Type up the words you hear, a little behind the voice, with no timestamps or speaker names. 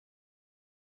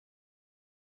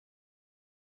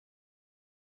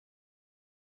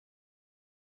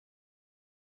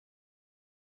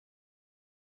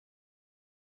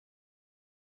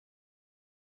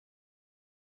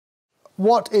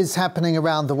what is happening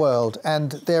around the world,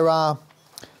 and there are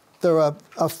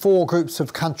four groups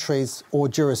of countries or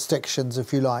jurisdictions,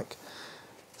 if you like.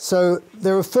 So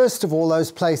there are, first of all,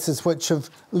 those places which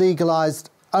have legalised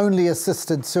only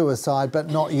assisted suicide but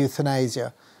not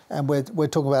euthanasia. And we're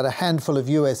talking about a handful of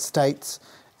US states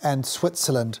and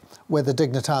Switzerland where the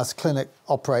Dignitas Clinic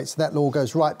operates. That law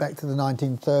goes right back to the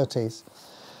 1930s.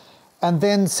 And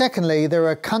then secondly, there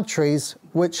are countries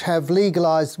which have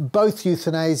legalised both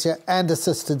euthanasia and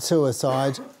assisted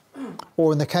suicide,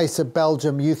 or in the case of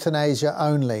Belgium, euthanasia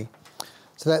only.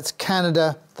 So that's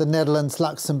Canada, the Netherlands,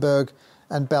 Luxembourg,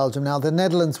 and Belgium. Now, the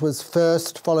Netherlands was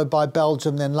first, followed by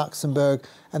Belgium, then Luxembourg,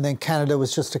 and then Canada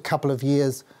was just a couple of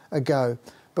years ago.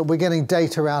 But we're getting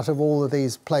data out of all of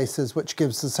these places, which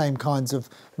gives the same kinds of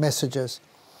messages.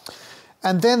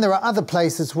 And then there are other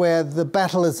places where the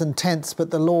battle is intense,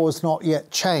 but the law is not yet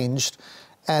changed.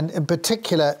 And in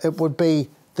particular, it would be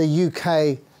the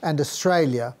UK and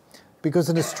Australia, because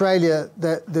in Australia,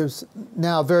 there's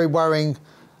now a very worrying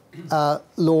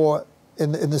law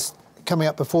in this coming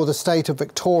up before the state of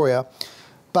Victoria.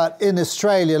 But in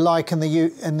Australia, like in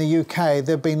the UK,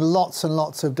 there have been lots and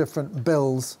lots of different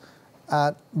bills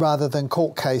rather than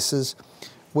court cases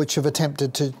which have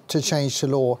attempted to change the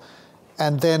law.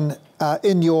 And then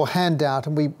in your handout,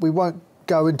 and we won't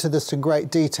go into this in great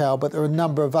detail, but there are a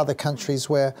number of other countries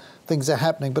where things are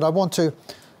happening. But I want to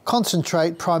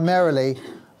concentrate primarily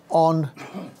on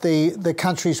the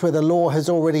countries where the law has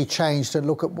already changed and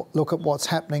look at what's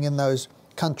happening in those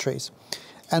countries.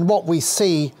 And what we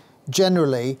see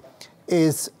generally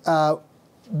is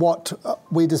what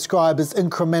we describe as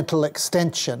incremental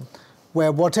extension,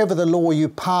 where whatever the law you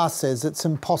pass is, it's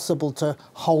impossible to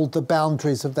hold the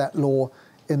boundaries of that law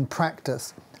in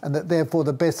practice, and that therefore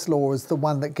the best law is the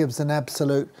one that gives an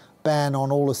absolute ban on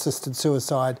all assisted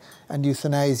suicide and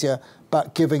euthanasia,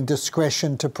 but giving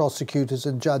discretion to prosecutors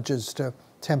and judges to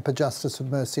temper justice with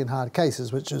mercy in hard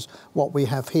cases, which is what we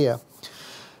have here.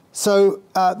 So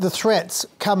the threats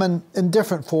come in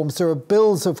different forms. There are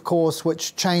bills, of course,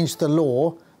 which change the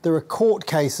law. There are court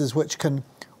cases which can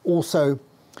also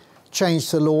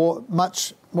change the law,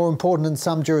 much more important in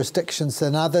some jurisdictions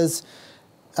than others.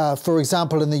 For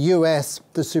example, in the US,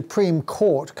 the Supreme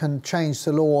Court can change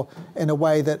the law in a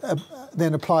way that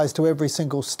then applies to every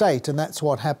single state, and that's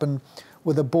what happened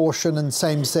with abortion and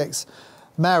same-sex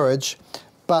marriage.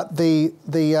 But the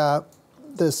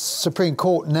Supreme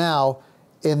Court now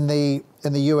in the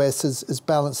US is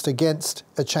balanced against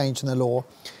a change in the law.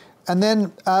 And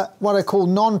then what I call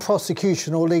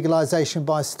non-prosecution or legalisation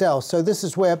by stealth. So this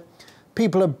is where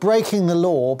people are breaking the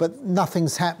law, but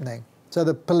nothing's happening. So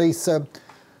the police are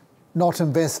not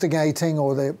investigating,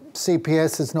 or the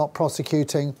CPS is not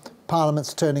prosecuting,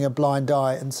 Parliament's turning a blind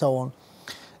eye, and so on.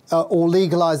 Or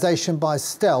legalisation by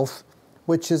stealth,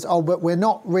 which is, oh, but we're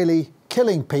not really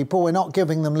killing people, we're not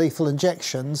giving them lethal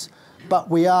injections, but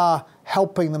we are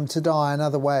helping them to die in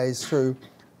other ways through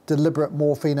deliberate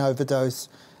morphine overdose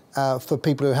for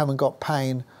people who haven't got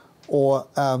pain, or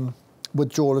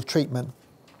withdrawal of treatment.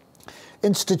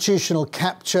 Institutional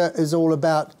capture is all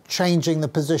about changing the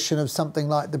position of something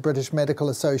like the British Medical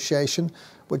Association,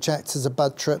 which acts as a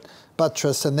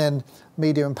buttress, and then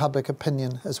media and public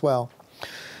opinion as well.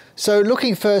 So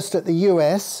looking first at the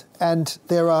US, and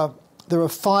there are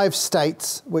 5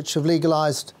 states which have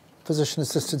legalised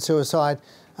physician-assisted suicide.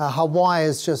 Hawaii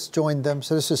has just joined them,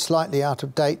 so this is slightly out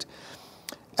of date.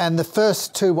 And the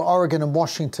first 2 were Oregon and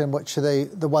Washington, which are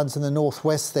the ones in the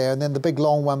northwest there. And then the big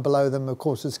long one below them, of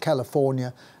course, is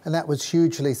California. And that was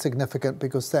hugely significant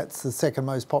because that's the second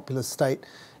most populous state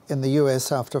in the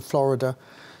US after Florida.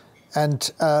 And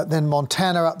then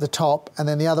Montana up the top, and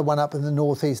then the other one up in the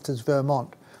northeast is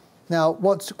Vermont. Now,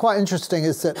 what's quite interesting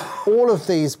is that all of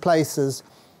these places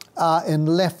are in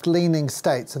left-leaning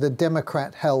states, so the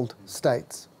Democrat-held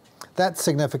states. That's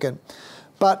significant.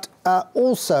 But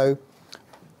also,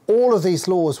 all of these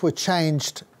laws were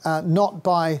changed not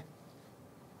by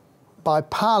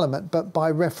Parliament, but by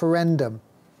referendum.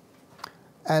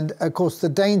 And of course, the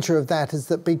danger of that is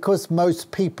that because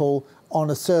most people on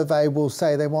a survey will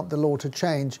say they want the law to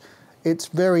change, it's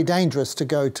very dangerous to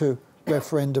go to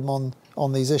referendum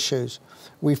on these issues.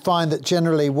 We find that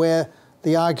generally where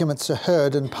the arguments are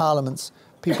heard in parliaments,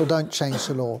 people don't change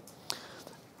the law.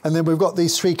 And then we've got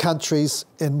these 3 countries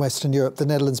in Western Europe, the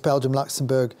Netherlands, Belgium,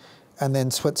 Luxembourg, and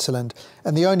then Switzerland.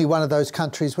 And the only one of those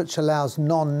countries which allows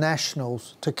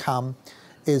non-nationals to come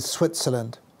is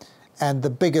Switzerland. And the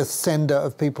biggest sender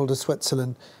of people to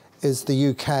Switzerland is the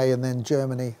UK, and then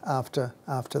Germany after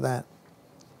that.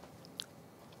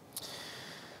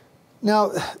 Now,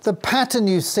 the pattern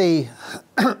you see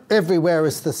everywhere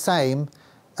is the same,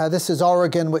 This is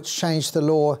Oregon, which changed the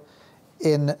law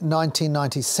in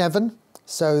 1997.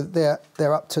 So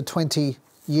they're up to 20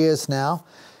 years now.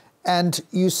 And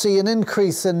you see an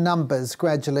increase in numbers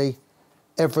gradually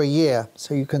every year.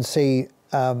 So you can see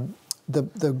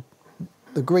the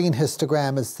green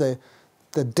histogram is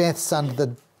the deaths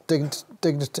under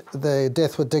the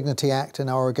Death with Dignity Act in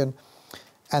Oregon,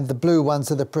 and the blue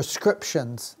ones are the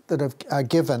prescriptions that are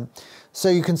given. So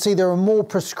you can see there are more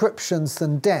prescriptions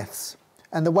than deaths.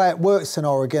 And the way it works in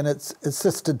Oregon, it's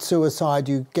assisted suicide.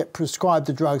 You get prescribed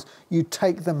the drugs, you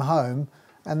take them home,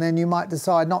 and then you might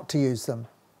decide not to use them.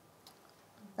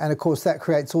 And of course, that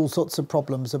creates all sorts of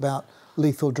problems about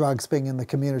lethal drugs being in the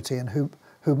community and who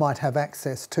might have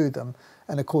access to them.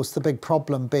 And of course, the big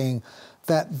problem being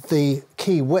that the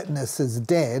key witness is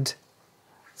dead,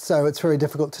 so it's very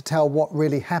difficult to tell what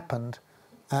really happened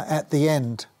at the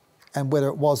end and whether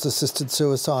it was assisted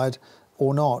suicide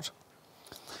or not.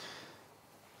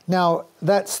 Now,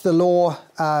 that's the law.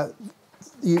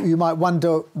 You might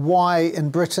wonder why in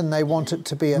Britain they want it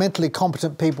to be mentally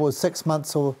competent people with 6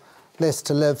 months or less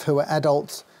to live who are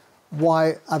adults.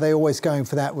 Why are they always going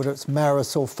for that, whether it's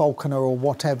Maris or Falconer or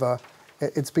whatever?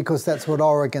 It's because that's what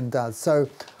Oregon does. So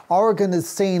Oregon is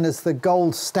seen as the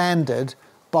gold standard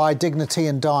by dignity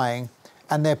in dying,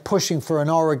 and they're pushing for an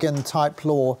Oregon-type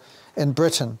law in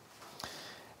Britain.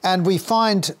 And we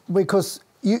find, because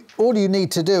all you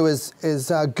need to do is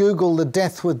Google the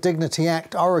Death with Dignity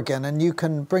Act Oregon, and you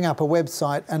can bring up a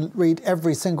website and read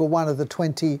every single one of the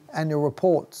 20 annual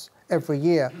reports every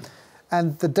year.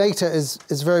 And the data is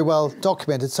very well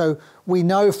documented. So we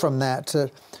know from that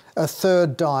a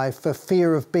third die for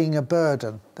fear of being a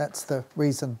burden. That's the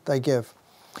reason they give.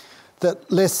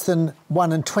 That less than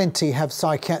 1 in 20 have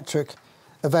psychiatric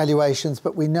evaluations,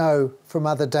 but we know from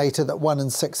other data that 1 in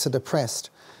 6 are depressed.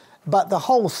 But the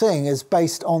whole thing is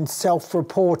based on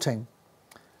self-reporting.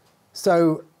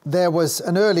 So there was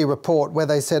an early report where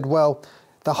they said, well,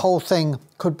 the whole thing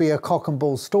could be a cock and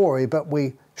bull story, but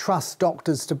we trust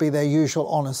doctors to be their usual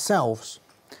honest selves.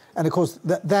 And of course,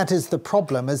 that is the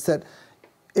problem, is that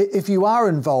if you are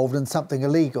involved in something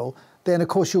illegal, then of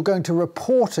course you're going to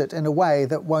report it in a way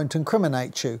that won't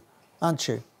incriminate you, aren't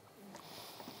you?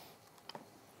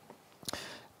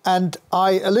 And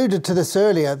I alluded to this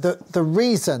earlier, the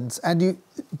reasons, and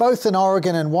both in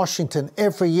Oregon and Washington,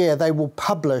 every year they will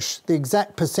publish the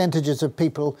exact percentages of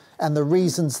people and the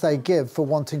reasons they give for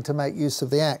wanting to make use of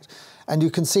the Act. And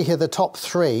you can see here the top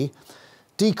 3: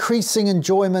 decreasing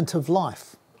enjoyment of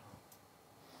life.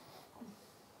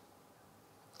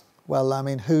 Well, I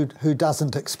mean, who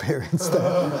doesn't experience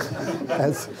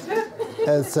that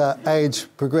as age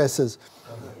progresses?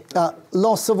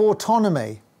 Loss of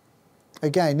autonomy.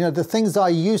 Again, you know, the things I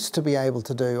used to be able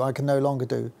to do, I can no longer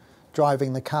do.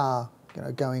 Driving the car, you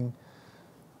know, going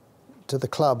to the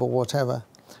club or whatever.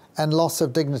 And loss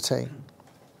of dignity.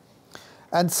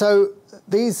 And so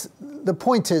the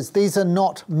point is, these are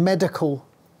not medical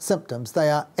symptoms. They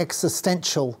are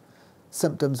existential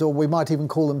symptoms, or we might even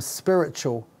call them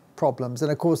spiritual problems.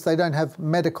 And of course, they don't have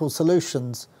medical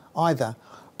solutions either.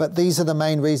 But these are the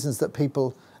main reasons that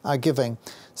people are giving.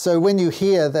 So when you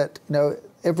hear that, you know,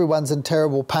 everyone's in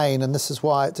terrible pain, and this is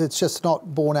why, it's just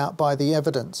not borne out by the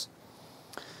evidence.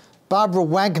 Barbara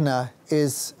Wagner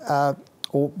is,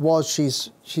 or was,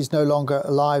 she's no longer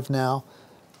alive now,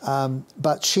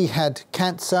 but she had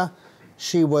cancer.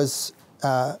 She was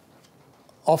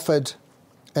offered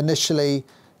initially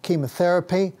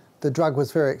chemotherapy. The drug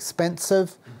was very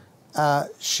expensive.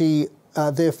 She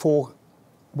therefore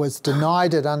was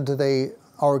denied it under the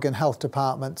Oregon Health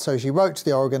Department. So she wrote to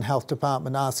the Oregon Health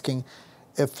Department asking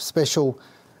if special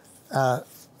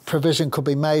provision could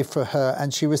be made for her,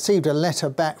 and she received a letter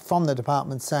back from the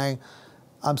department saying,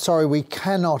 I'm sorry, we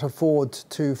cannot afford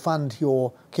to fund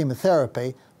your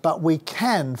chemotherapy, but we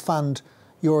can fund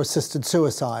your assisted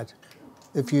suicide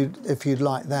if you'd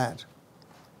like that.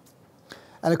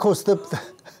 And of course,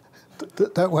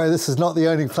 don't worry, this is not the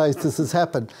only place this has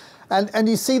happened. And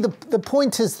you see, the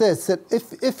point is this,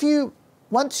 that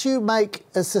once you make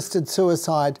assisted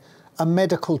suicide a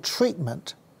medical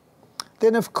treatment,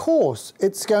 then of course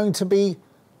it's going to be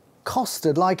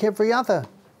costed like every other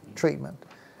treatment.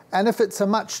 And if it's a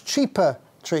much cheaper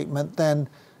treatment than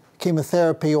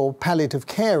chemotherapy or palliative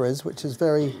care is, which is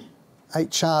very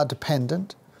HR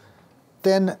dependent,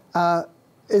 then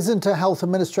isn't a health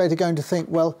administrator going to think,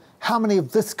 well, how many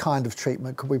of this kind of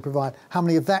treatment could we provide? How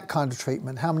many of that kind of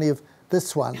treatment? How many of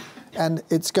this one? And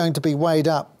it's going to be weighed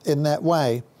up in that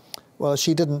way. Well,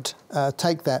 she didn't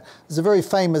take that. There's a very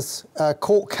famous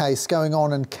court case going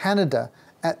on in Canada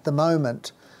at the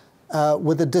moment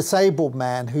with a disabled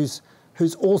man who's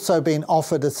who's also been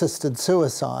offered assisted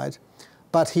suicide,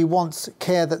 but he wants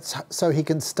care so he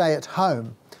can stay at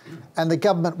home. And the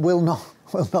government will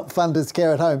not fund his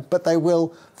care at home, but they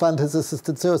will fund his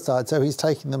assisted suicide, so he's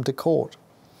taking them to court.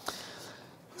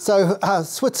 So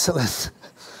Switzerland.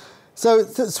 So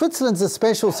Switzerland's a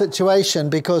special situation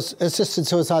because assisted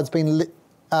suicide's been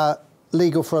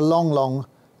legal for a long, long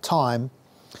time.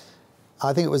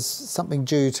 I think it was something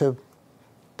due to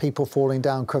people falling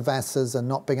down crevasses and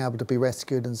not being able to be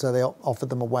rescued, and so they offered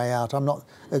them a way out.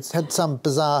 It's had some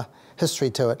bizarre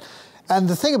history to it. And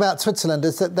the thing about Switzerland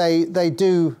is that they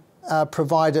do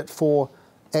provide it for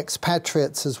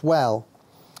expatriates as well.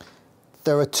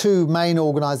 There are two main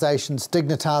organisations,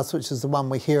 Dignitas, which is the one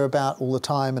we hear about all the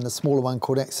time, and a smaller one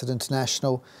called Exit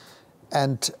International.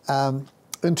 And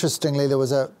interestingly, there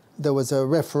was a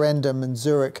referendum in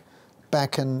Zurich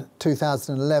back in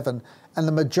 2011, and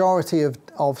the majority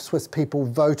of Swiss people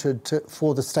voted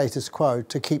for the status quo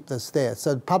to keep this there.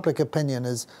 So public opinion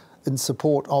is in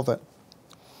support of it.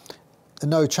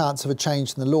 No chance of a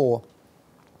change in the law.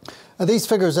 Now, these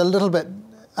figures are a little bit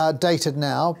dated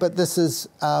now, but this is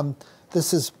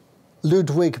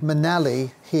Ludwig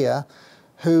Manali here,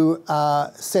 who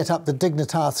set up the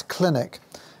Dignitas Clinic.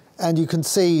 And you can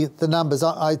see the numbers.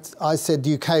 I said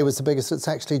UK was the biggest. It's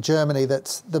actually Germany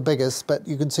that's the biggest, but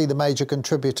you can see the major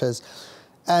contributors.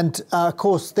 And of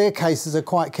course, their cases are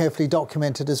quite carefully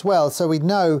documented as well. So we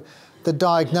know the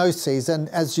diagnoses, and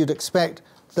as you'd expect,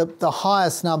 the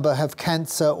highest number have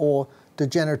cancer or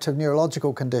degenerative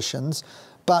neurological conditions,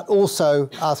 but also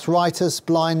arthritis,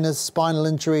 blindness, spinal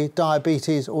injury,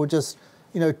 diabetes, or just,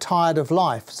 tired of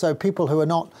life. So people who are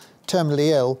not terminally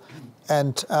ill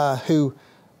and who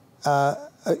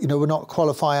will not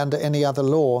qualify under any other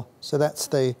law. So that's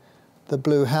the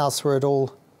blue house where it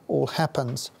all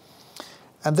happens.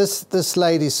 And this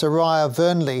lady, Soraya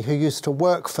Vernley, who used to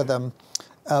work for them,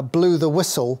 blew the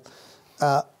whistle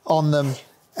on them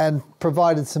and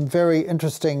provided some very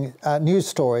interesting news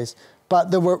stories. But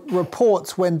there were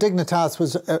reports when Dignitas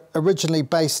was originally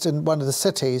based in one of the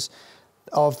cities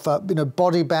of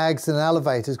body bags and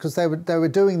elevators, because they were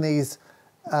doing these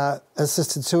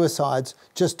assisted suicides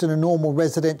just in a normal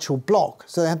residential block.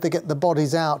 So they had to get the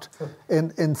bodies out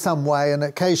in some way, and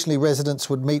occasionally residents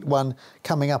would meet one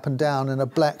coming up and down in a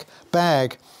black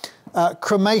bag.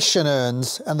 Cremation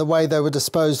urns and the way they were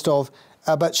disposed of,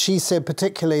 but she said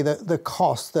particularly the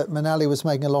cost, that Manali was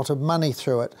making a lot of money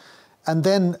through it. And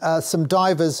then some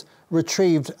divers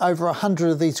retrieved over 100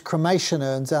 of these cremation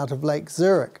urns out of Lake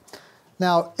Zurich.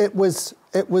 Now, it was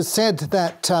said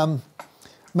that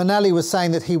Manali was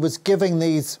saying that he was giving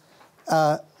these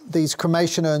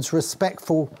cremation urns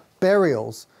respectful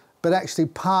burials, but actually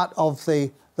part of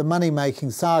the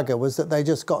money-making saga was that they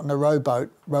just got in a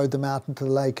rowboat, rowed them out into the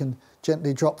lake and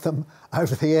gently dropped them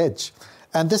over the edge.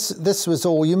 And this was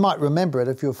all, you might remember it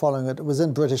if you were following it, it was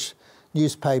in British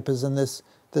newspapers, and this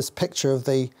picture of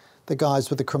the guys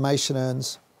with the cremation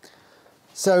urns.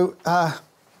 So,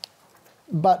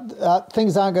 but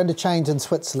things aren't going to change in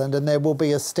Switzerland, and there will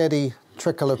be a steady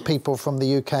trickle of people from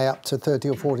the UK, up to 30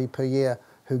 or 40 per year,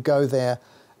 who go there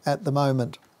at the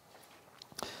moment.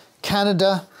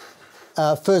 Canada,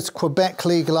 first Quebec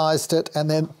legalised it, and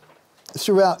then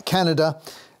throughout Canada.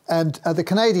 And the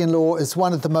Canadian law is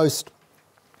one of the most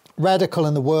radical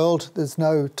in the world. There's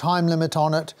no time limit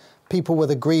on it. People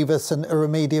with a grievous and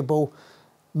irremediable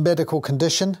medical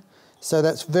condition. So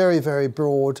that's very, very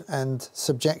broad and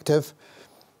subjective.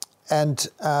 And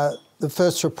the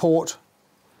first report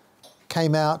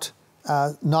came out,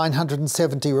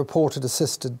 970 reported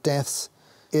assisted deaths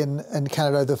in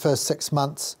Canada the first 6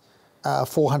 months,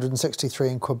 463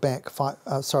 in Quebec,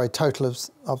 total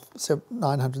of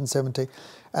 970.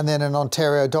 And then in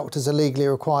Ontario, doctors are legally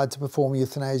required to perform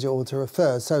euthanasia or to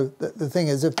refer. So the thing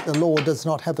is, if the law does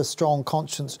not have a strong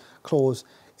conscience clause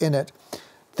in it,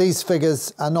 these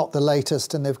figures are not the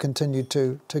latest, and they've continued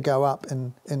to go up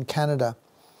in Canada.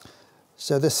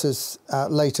 So this is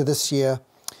later this year.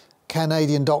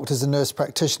 Canadian doctors and nurse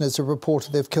practitioners have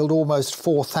reported they've killed almost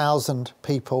 4,000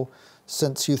 people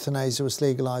since euthanasia was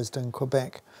legalised in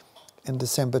Quebec in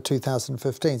December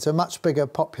 2015. So a much bigger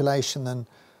population than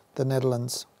the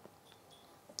Netherlands.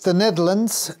 The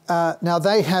Netherlands, now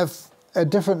they have a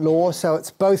different law, so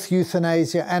it's both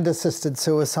euthanasia and assisted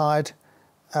suicide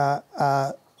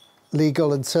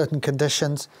legal in certain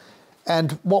conditions.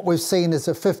 And what we've seen is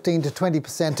a 15 to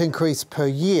 20% increase per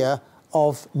year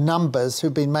of numbers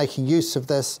who've been making use of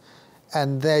this.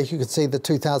 And there you can see the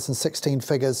 2016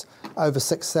 figures, over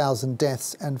 6,000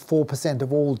 deaths, and 4%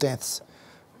 of all deaths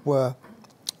were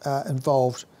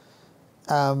involved.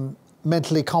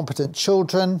 Mentally competent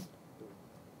children.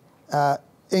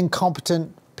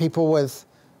 incompetent, people with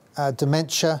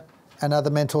dementia and other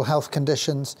mental health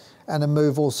conditions, and a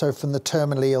move also from the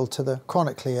terminally ill to the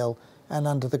chronically ill, and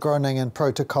under the Groningen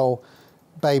protocol,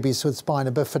 babies with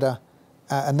spina bifida,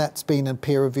 and that's been in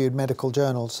peer-reviewed medical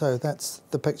journals. So that's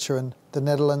the picture in the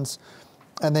Netherlands.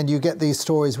 And then you get these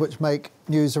stories which make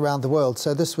news around the world.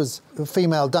 So this was a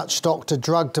female Dutch doctor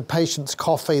drugged a patient's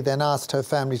coffee, then asked her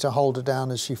family to hold her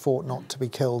down as she fought not to be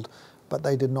killed. But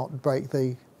they did not break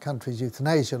the country's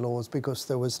euthanasia laws because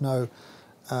there was no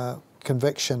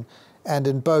conviction. And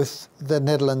in both the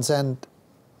Netherlands and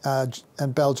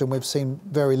Belgium, we've seen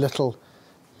very little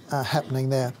happening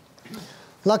there.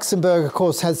 Luxembourg, of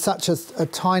course, has such a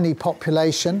tiny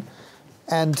population,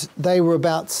 and they were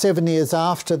about 7 years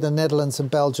after the Netherlands and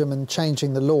Belgium in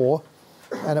changing the law,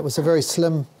 and it was a very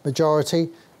slim majority,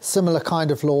 similar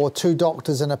kind of law, 2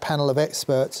 doctors and a panel of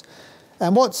experts.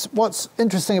 And what's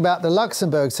interesting about the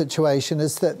Luxembourg situation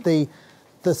is that the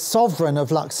sovereign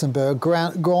of Luxembourg,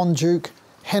 Grand Duke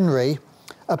Henry,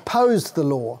 opposed the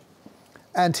law,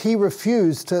 and he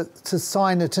refused to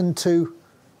sign it into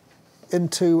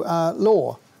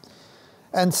law.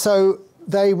 And so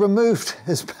they removed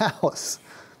his powers.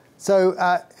 So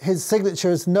his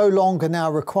signature is no longer now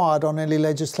required on any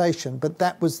legislation, but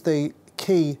that was the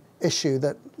key issue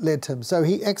that led to him. So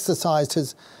he exercised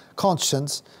his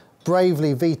conscience,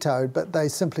 bravely vetoed, but they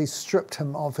simply stripped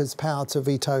him of his power to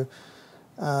veto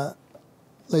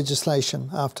legislation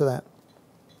after that.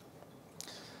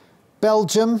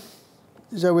 Belgium,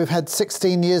 so we've had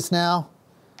 16 years now,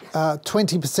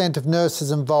 20% of nurses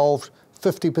involved,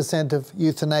 50% of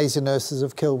euthanasia nurses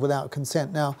have killed without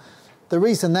consent. Now, the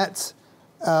reason that's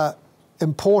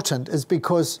important is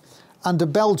because under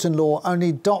Belgian law,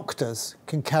 only doctors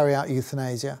can carry out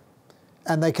euthanasia,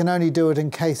 and they can only do it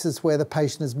in cases where the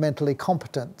patient is mentally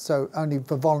competent, so only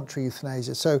for voluntary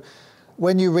euthanasia. So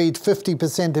when you read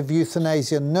 50% of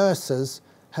euthanasia nurses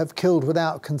have killed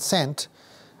without consent,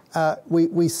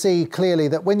 we see clearly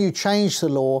that when you change the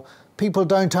law, people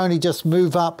don't only just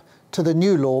move up to the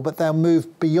new law, but they'll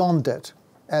move beyond it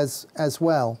as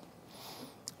well.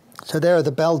 So there are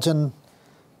the Belgian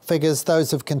figures. Those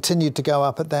have continued to go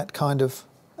up at that kind of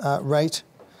rate.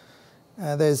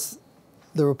 There's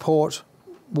the report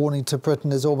warning to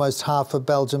Britain is almost half of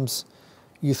Belgium's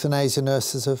euthanasia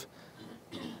nurses have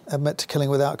admit to killing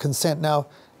without consent. Now,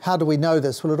 how do we know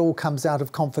this? Well, it all comes out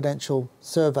of confidential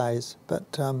surveys,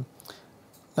 but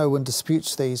no one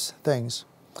disputes these things.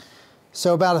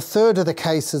 So about a third of the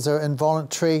cases are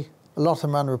involuntary, a lot of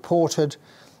them are unreported.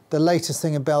 The latest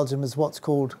thing in Belgium is what's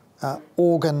called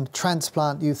organ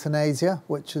transplant euthanasia,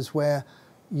 which is where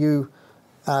you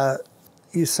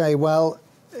say, well,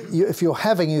 if you're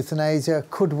having euthanasia,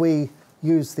 could we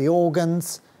use the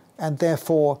organs and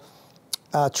therefore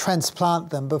transplant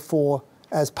them before,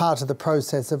 as part of the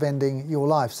process of ending your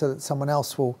life, so that someone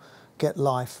else will get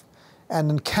life. And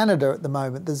in Canada at the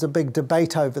moment, there's a big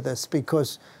debate over this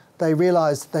because they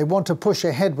realise they want to push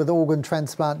ahead with organ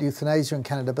transplant euthanasia in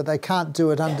Canada, but they can't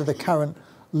do it under the current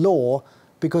law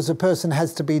because a person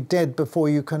has to be dead before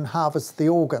you can harvest the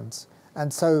organs.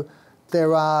 And so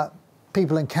there are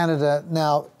people in Canada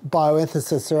now,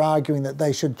 bioethicists are arguing that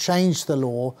they should change the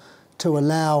law to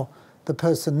allow the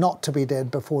person not to be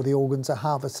dead before the organs are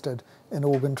harvested in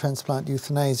organ transplant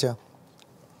euthanasia.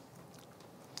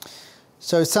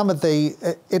 So some of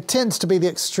it tends to be the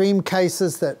extreme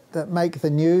cases that make the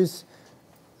news.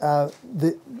 The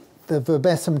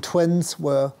Verbessem twins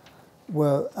were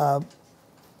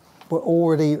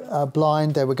already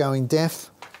blind, they were going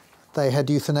deaf. They had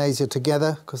euthanasia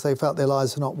together because they felt their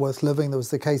lives were not worth living. There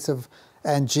was the case of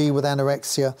Anne G with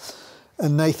anorexia,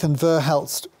 and Nathan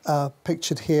Verhelst,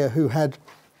 pictured here, who had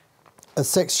a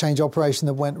sex change operation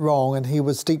that went wrong, and he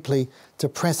was deeply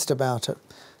depressed about it.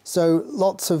 So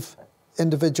lots of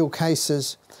individual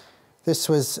cases. This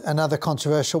was another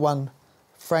controversial one.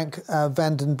 Frank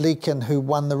van den Bleeken, who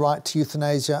won the right to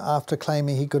euthanasia after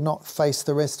claiming he could not face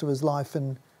the rest of his life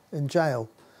in jail.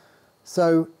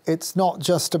 So it's not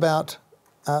just about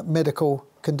medical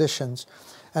conditions.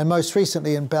 And most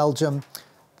recently in Belgium,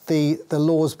 the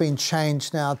law's been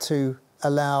changed now to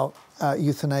allow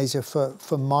euthanasia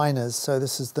for minors. So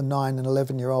this is the 9 and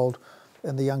 11-year-old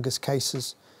in the youngest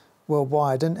cases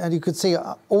worldwide. And you could see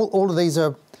all of these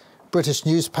are British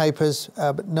newspapers,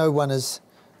 but no one is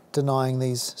denying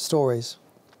these stories.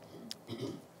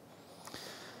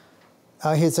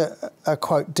 Here's a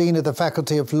quote. Dean of the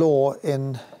Faculty of Law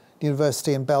in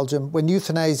University in Belgium: when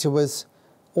euthanasia was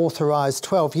authorised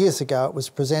 12 years ago, it was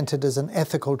presented as an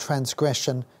ethical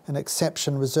transgression, an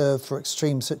exception reserved for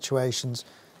extreme situations.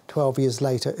 12 years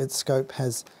later, its scope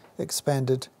has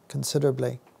expanded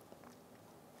considerably.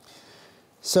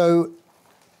 So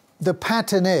the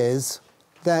pattern is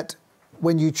that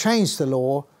when you change the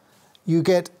law, you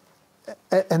get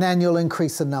an annual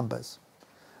increase in numbers.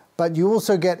 But you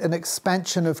also get an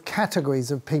expansion of categories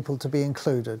of people to be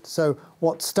included. So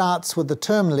what starts with the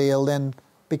terminally ill then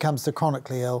becomes the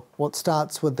chronically ill. What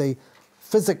starts with the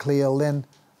physically ill then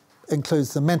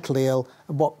includes the mentally ill.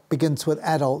 And what begins with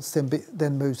adults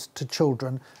then moves to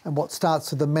children. And what starts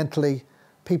with the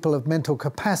people of mental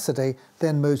capacity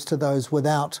then moves to those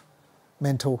without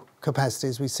mental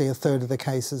capacities. We see a third of the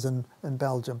cases in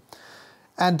Belgium.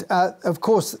 And of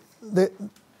course,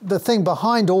 the thing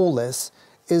behind all this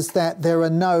is that there are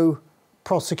no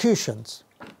prosecutions,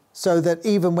 so that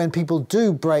even when people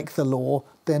do break the law,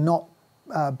 they're not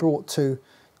brought to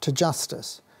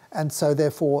justice. And so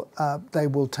therefore, they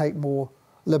will take more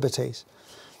liberties.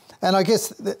 And I guess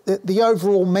the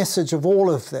overall message of all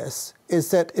of this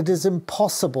is that it is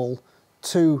impossible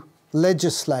to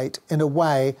legislate in a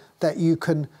way that you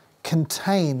can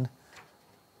contain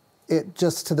it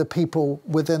just to the people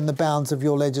within the bounds of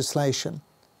your legislation,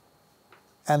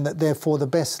 and that therefore the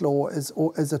best law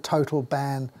is a total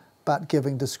ban, but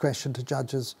giving discretion to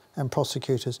judges and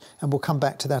prosecutors. And we'll come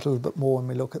back to that a little bit more when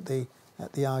we look at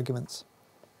the arguments.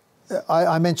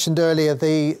 I mentioned earlier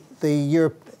the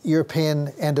European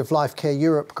End of Life Care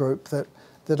Europe group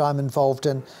that I'm involved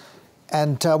in,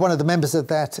 and one of the members of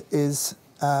that is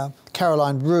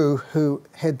Caroline Roux, who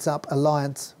heads up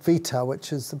Alliance Vita,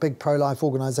 which is the big pro-life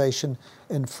organisation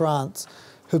in France,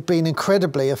 who've been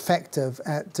incredibly effective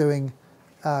at doing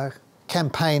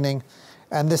campaigning.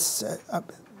 And there's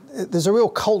a real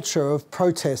culture of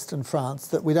protest in France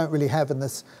that we don't really have in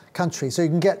this country. So you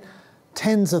can get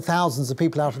tens of thousands of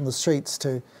people out on the streets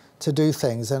to do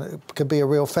things, and it could be a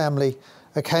real family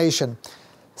occasion.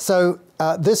 So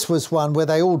this was one where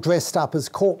they all dressed up as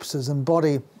corpses and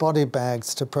body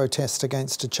bags to protest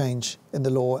against a change in the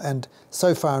law. And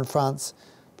so far in France,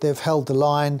 they've held the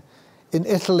line. In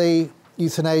Italy,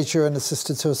 euthanasia and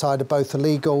assisted suicide are both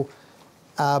illegal,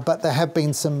 but there have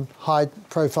been some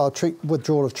high-profile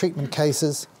withdrawal of treatment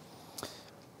cases.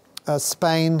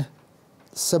 Spain,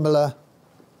 similar.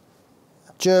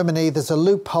 Germany, there's a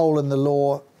loophole in the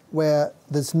law where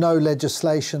there's no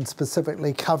legislation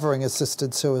specifically covering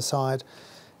assisted suicide,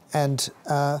 and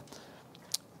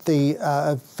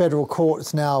the federal court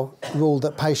has now ruled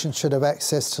that patients should have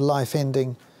access to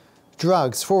life-ending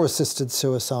drugs for assisted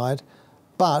suicide,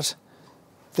 but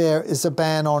there is a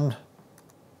ban on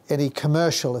any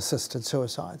commercial assisted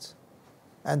suicides.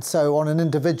 And so on an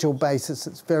individual basis,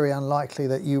 it's very unlikely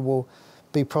that you will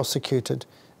be prosecuted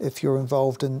if you're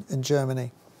involved in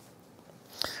Germany.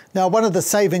 Now, one of the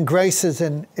saving graces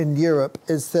in Europe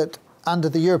is that under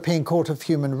the European Court of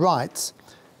Human Rights,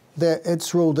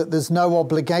 it's ruled that there's no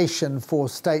obligation for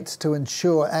states to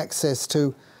ensure access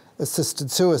to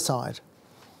assisted suicide.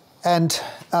 And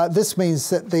this means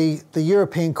that the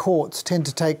European courts tend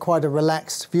to take quite a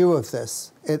relaxed view of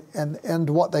this, and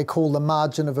what they call the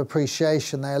margin of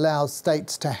appreciation. They allow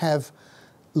states to have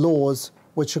laws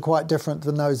which are quite different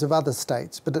than those of other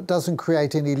states, but it doesn't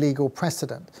create any legal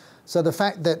precedent. So the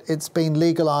fact that it's been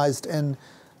legalised in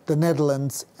the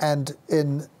Netherlands and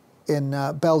in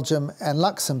Belgium and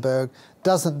Luxembourg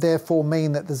doesn't therefore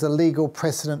mean that there's a legal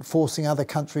precedent forcing other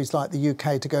countries like the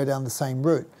UK to go down the same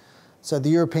route. So the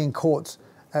European courts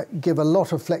give a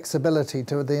lot of flexibility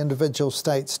to the individual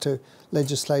states to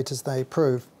legislate as they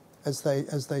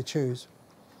they choose.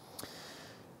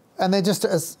 And then just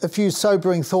a few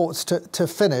sobering thoughts to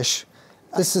finish.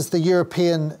 This is the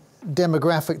European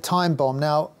demographic time bomb.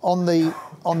 Now, on the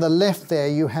left there,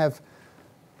 you have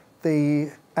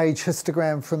the age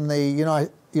histogram from the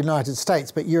United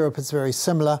States, but Europe is very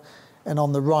similar. And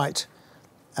on the right,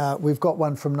 we've got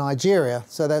one from Nigeria.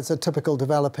 So that's a typical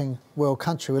developing world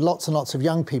country with lots and lots of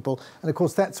young people. And of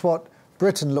course, that's what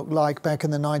Britain looked like back in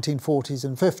the 1940s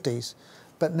and 50s.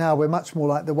 But now we're much more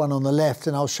like the one on the left.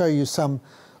 And I'll show you some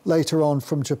later on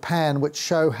from Japan, which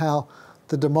show how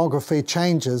the demography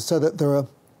changes so that there are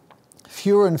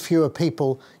fewer and fewer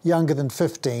people younger than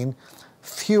 15,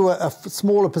 a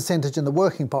smaller percentage in the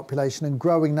working population, and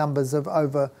growing numbers of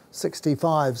over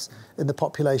 65s in the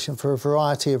population for a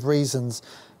variety of reasons,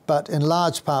 but in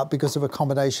large part because of a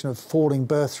combination of falling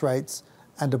birth rates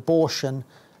and abortion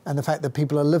and the fact that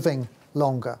people are living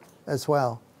longer as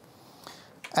well.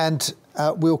 And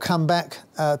we'll come back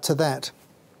to that.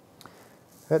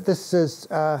 This is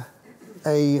a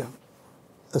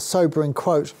sobering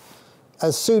quote.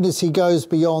 As soon as he goes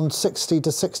beyond 60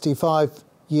 to 65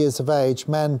 years of age,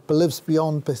 man lives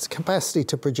beyond his capacity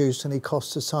to produce, and he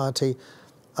costs society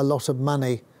a lot of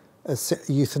money.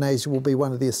 Euthanasia will be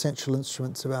one of the essential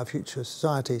instruments of our future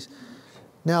societies.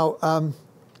 Now,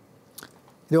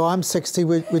 No, I'm 60.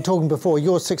 We're talking before.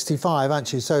 You're 65,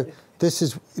 aren't you? So this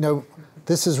is,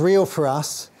 this is real for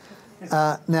us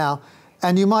now.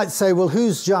 And you might say, well,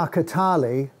 who's Jacques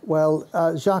Attali? Well,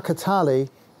 Jacques Attali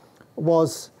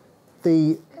was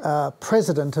the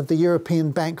president of the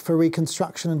European Bank for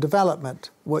Reconstruction and Development,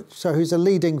 so who's a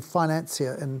leading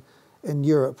financier in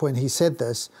Europe when he said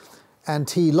this. And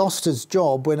he lost his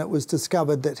job when it was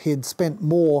discovered that he had spent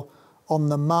more on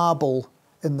the marble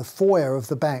in the foyer of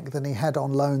the bank than he had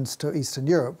on loans to Eastern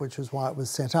Europe, which was why it was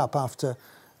set up after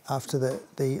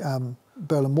the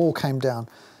Berlin Wall came down.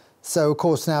 So, of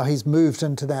course, now he's moved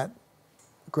into that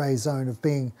grey zone of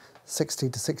being 60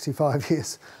 to 65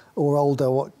 years or older.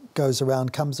 What goes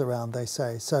around comes around, they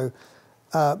say. So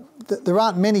there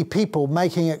aren't many people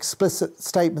making explicit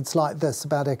statements like this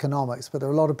about economics, but there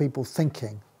are a lot of people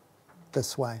thinking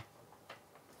this way.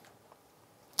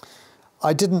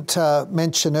 I didn't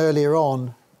mention earlier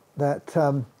on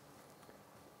that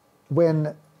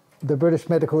when the British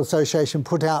Medical Association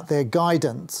put out their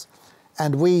guidance,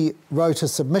 and we wrote a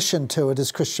submission to it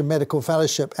as Christian Medical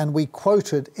Fellowship, and we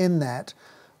quoted in that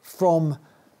from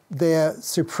their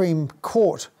Supreme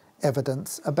Court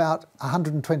evidence about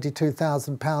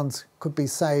 £122,000 could be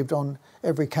saved on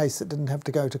every case that didn't have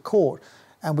to go to court.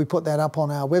 And we put that up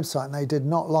on our website, and they did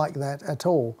not like that at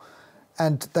all.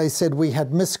 And they said we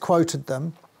had misquoted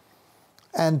them,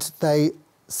 and they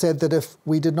said that if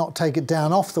we did not take it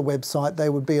down off the website, they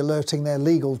would be alerting their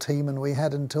legal team, and we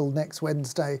had until next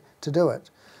Wednesday to do it.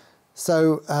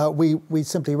 So we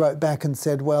simply wrote back and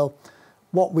said, well,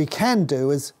 what we can do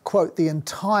is quote the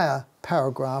entire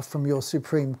paragraph from your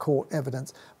Supreme Court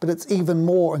evidence, but it's even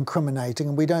more incriminating,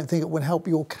 and we don't think it would help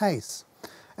your case.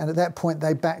 And at that point,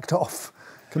 they backed off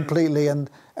completely and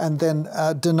then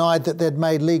denied that they'd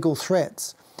made legal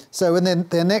threats. So and then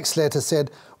their next letter said,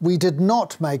 we did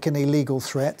not make any legal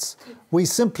threats. We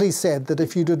simply said that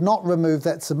if you did not remove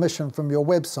that submission from your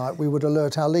website, we would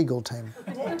alert our legal team.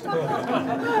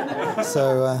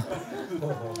 So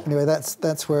anyway,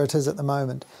 that's where it is at the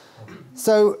moment.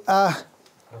 So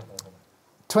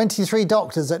 23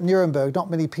 doctors at Nuremberg, not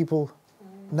many people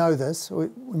know this. We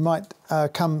might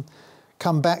come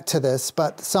back to this,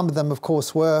 but some of them, of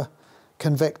course, were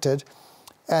convicted.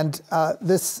 And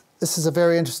this is a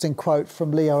very interesting quote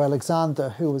from Leo Alexander,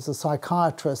 who was a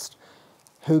psychiatrist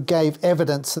who gave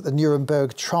evidence at the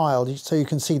Nuremberg trial. So you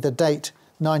can see the date,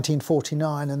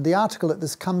 1949. And the article that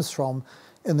this comes from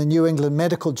in the New England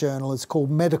Medical Journal is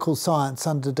called Medical Science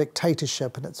Under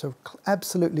Dictatorship. And it's an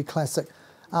absolutely classic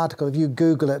article. If you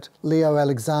Google it, Leo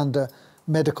Alexander,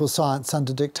 Medical Science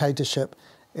Under Dictatorship,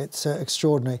 it's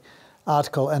extraordinary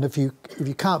article, and if you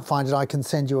can't find it, I can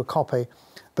send you a copy.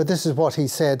 But this is what he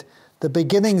said: the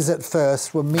beginnings at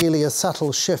first were merely a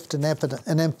subtle shift in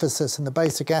emphasis in the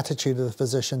basic attitude of the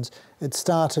physicians. It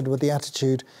started with the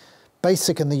attitude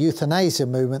basic in the euthanasia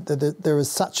movement that there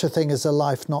is such a thing as a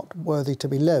life not worthy to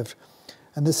be lived.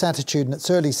 And this attitude in its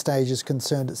early stages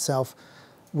concerned itself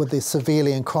with the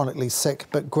severely and chronically sick,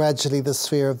 but gradually the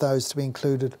sphere of those to be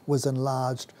included was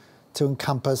enlarged to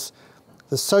encompass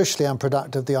the socially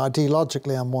unproductive, the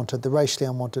ideologically unwanted, the racially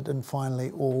unwanted, and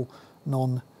finally all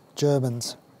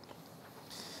non-Germans.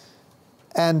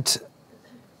 And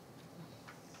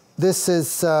this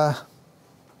is, the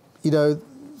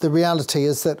reality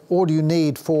is that all you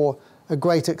need for a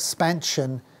great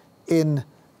expansion in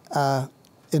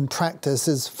practice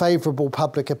is favourable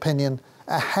public opinion,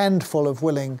 a handful of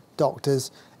willing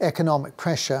doctors, economic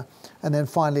pressure, and then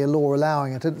finally a law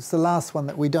allowing it. And it's the last one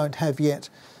that we don't have yet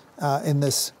in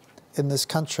this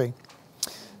country.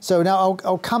 So now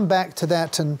I'll come back to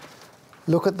that and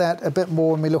look at that a bit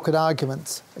more when we look at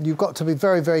arguments. And you've got to be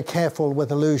very, very careful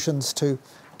with allusions to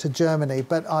Germany,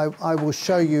 but I will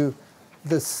show you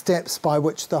the steps by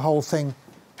which the whole thing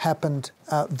happened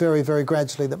very, very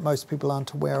gradually that most people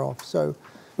aren't aware of. So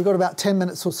we've got about 10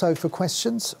 minutes or so for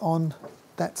questions on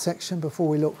that section before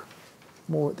we look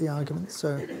more at the arguments.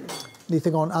 So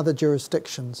anything on other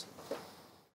jurisdictions?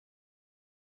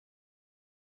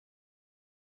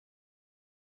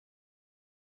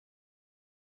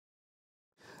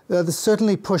 There's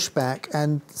certainly pushback,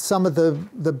 and some of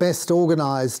the best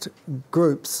organised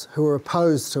groups who are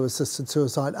opposed to assisted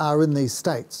suicide are in these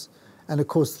states. And of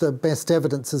course the best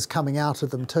evidence is coming out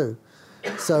of them too.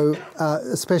 So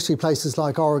especially places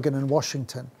like Oregon and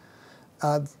Washington.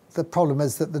 The problem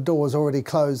is that the door is already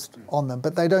closed on them,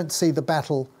 but they don't see the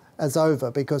battle as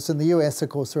over, because in the US, of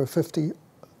course, there are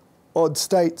 50-odd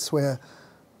states where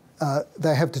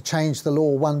they have to change the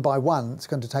law one by one. It's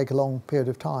going to take a long period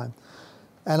of time.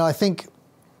 And I think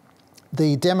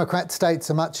the Democrat states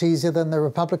are much easier than the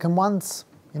Republican ones,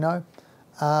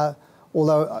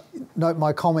 although note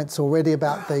my comments already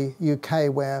about the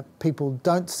UK where people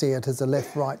don't see it as a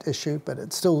left-right issue, but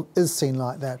it still is seen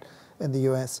like that in the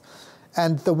US.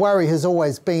 And the worry has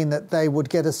always been that they would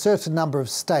get a certain number of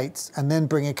states and then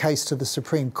bring a case to the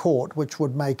Supreme Court, which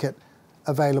would make it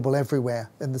available everywhere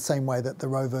in the same way that the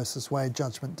Roe versus Wade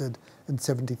judgment did in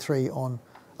 '73 on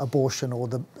abortion, or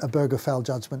the Obergefell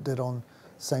judgment did on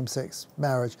same-sex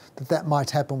marriage, that might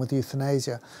happen with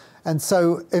euthanasia. And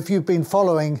so if you've been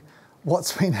following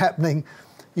what's been happening,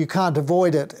 you can't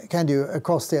avoid it, can you,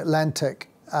 across the Atlantic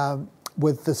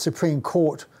with the Supreme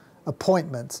Court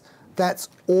appointments. That's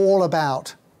all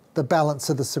about the balance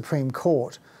of the Supreme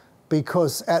Court,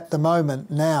 because at the moment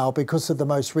now, because of the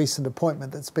most recent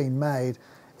appointment that's been made,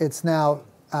 it's now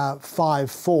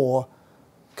 5-4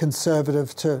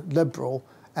 Conservative to Liberal,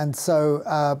 and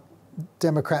so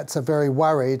Democrats are very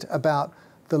worried about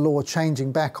the law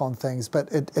changing back on things, but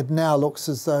it now looks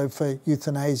as though for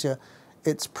euthanasia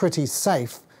it's pretty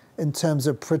safe in terms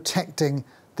of protecting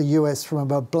the US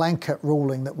from a blanket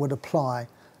ruling that would apply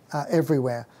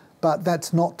everywhere. But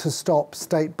that's not to stop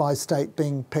state by state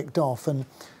being picked off. And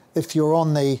if you're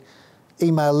on the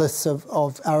email lists of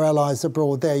our allies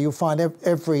abroad there, you'll find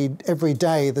every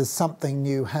day there's something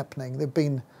new happening. There have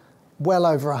been well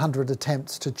over 100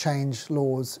 attempts to change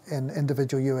laws in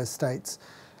individual US states.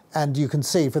 And you can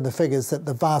see from the figures that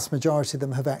the vast majority of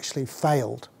them have actually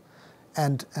failed.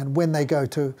 And when they go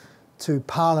to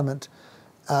Parliament,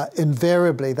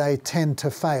 invariably they tend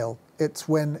to fail. It's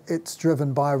when it's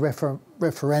driven by a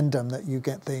referendum that you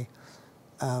get the,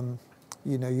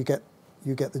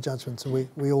 you get the judgments. And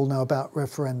we all know about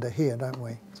referenda here, don't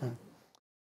we?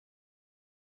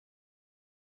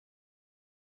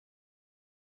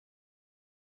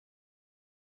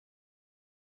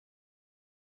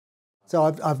 So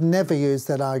I've never used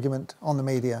that argument on the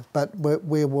media, but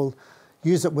we will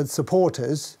use it with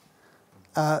supporters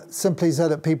simply so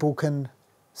that people can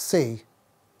see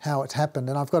how it happened.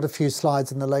 And I've got a few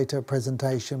slides in the later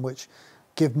presentation which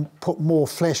put more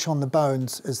flesh on the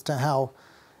bones as to how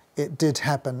it did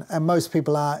happen. And most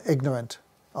people are ignorant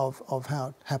of how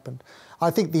it happened.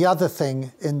 I think the other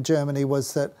thing in Germany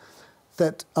was that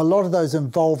a lot of those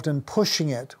involved in pushing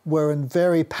it were in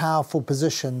very powerful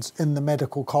positions in the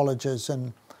medical colleges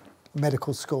and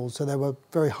medical schools. So they were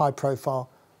very high-profile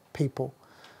people.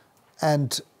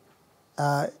 And,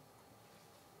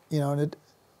 in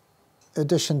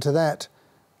addition to that,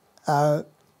 the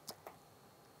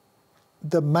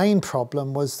main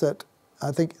problem was that,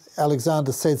 I think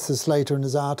Alexander says this later in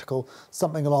his article,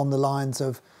 something along the lines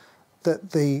of that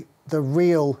the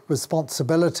real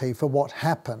responsibility for what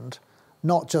happened,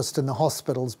 not just in the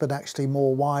hospitals, but actually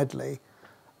more widely,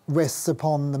 rests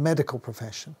upon the medical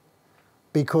profession,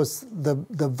 because the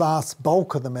vast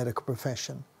bulk of the medical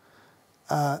profession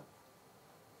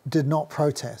did not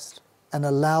protest and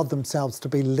allowed themselves to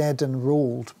be led and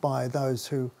ruled by those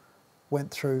who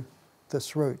went through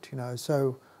this route,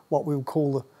 So what we would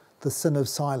call the sin of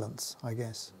silence, I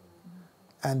guess.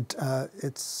 And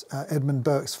it's Edmund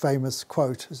Burke's famous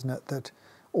quote, isn't it, that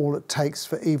all it takes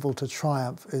for evil to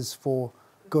triumph is for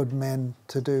good men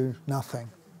to do nothing.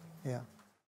 Yeah.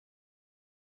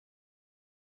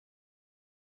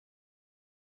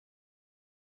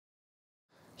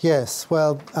 Yes,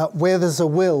 well, where there's a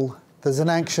will, there's an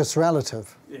anxious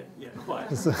relative. Yeah,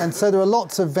 quite. And so there are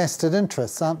lots of vested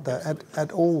interests, aren't there,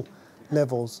 at all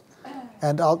levels.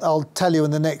 And I'll tell you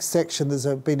in the next section, there's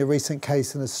been a recent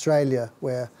case in Australia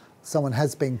where someone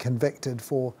has been convicted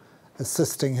for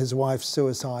assisting his wife's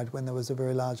suicide when there was a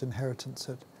very large inheritance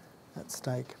at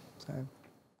stake. So.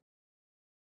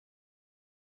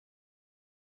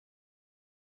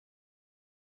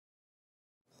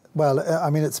 Well,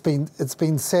 I mean, it's been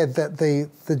said that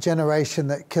the generation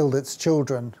that killed its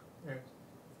children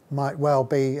might well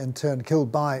be in turn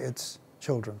killed by its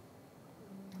children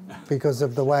because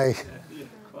of the way,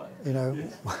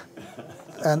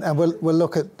 and we'll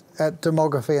look at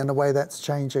demography and the way that's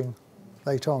changing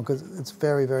later on, because it's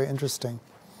very, very interesting.